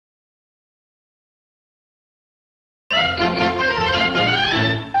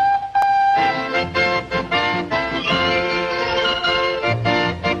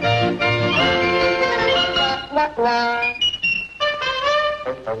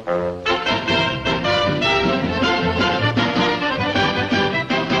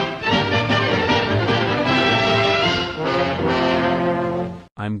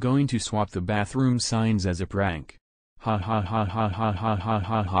I'm going to swap the bathroom signs as a prank. Ha ha ha ha ha ha ha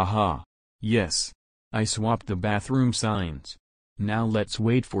ha ha ha. Yes. I swapped the bathroom signs. Now let's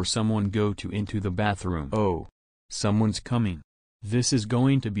wait for someone go to into the bathroom. Oh. Someone's coming. This is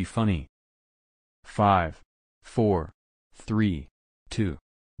going to be funny. 5, 4, 3, 2,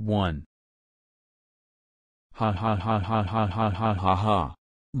 1. Ha ha ha ha ha ha ha ha ha.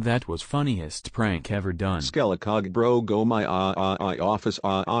 That was funniest prank ever done. Skelecog bro, go my office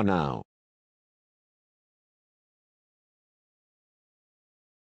now.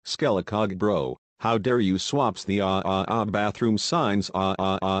 Skelecog bro, how dare you swaps the bathroom signs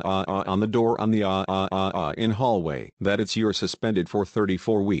on the door on the in hallway. That it's you're suspended for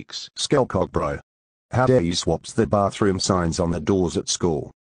 34 weeks. Skelecog bro, how dare you swaps the bathroom signs on the doors at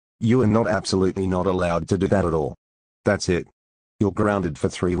school. You are not absolutely not allowed to do that at all. That's it. You're grounded for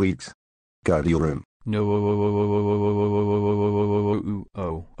 3 weeks. Go to your room. No.